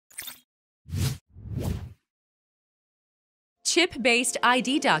Chip-based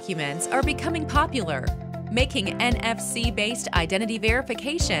ID documents are becoming popular, making NFC-based identity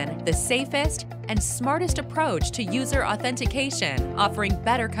verification the safest and smartest approach to user authentication, offering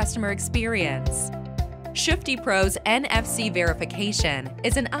better customer experience. Shufti Pro's NFC Verification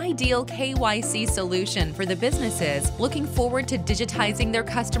is an ideal KYC solution for the businesses looking forward to digitizing their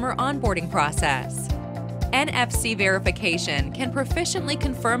customer onboarding process. NFC verification can proficiently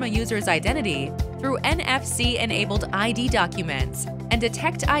confirm a user's identity through NFC-enabled ID documents and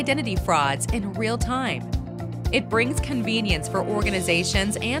detect identity frauds in real time. It brings convenience for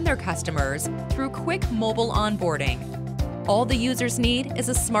organizations and their customers through quick mobile onboarding. All the users need is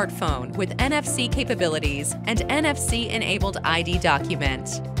a smartphone with NFC capabilities and NFC-enabled ID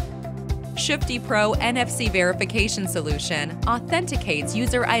document. Shufti Pro NFC Verification solution authenticates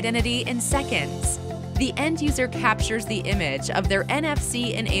user identity in seconds. The end user captures the image of their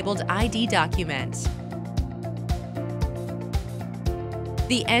NFC-enabled ID document.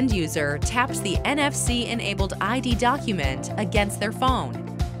 The end user taps the NFC-enabled ID document against their phone.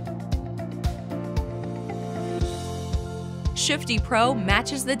 Shufti Pro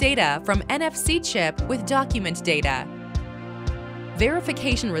matches the data from NFC chip with document data.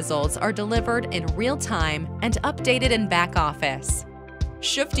 Verification results are delivered in real time and updated in back office.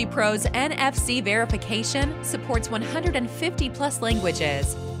 Shufti Pro's NFC Verification supports 150+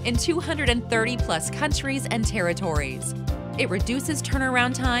 languages in 230+ countries and territories. It reduces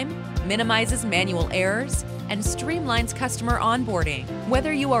turnaround time, minimizes manual errors, and streamlines customer onboarding.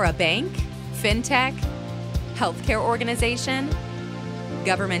 Whether you are a bank, fintech, healthcare organization,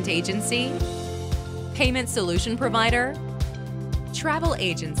 government agency, payment solution provider, travel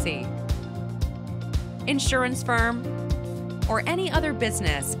agency, insurance firm, or any other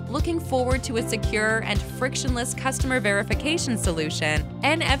business looking forward to a secure and frictionless customer verification solution,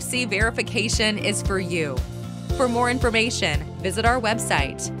 NFC Verification is for you. For more information, visit our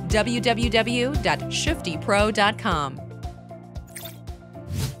website, www.shuftipro.com.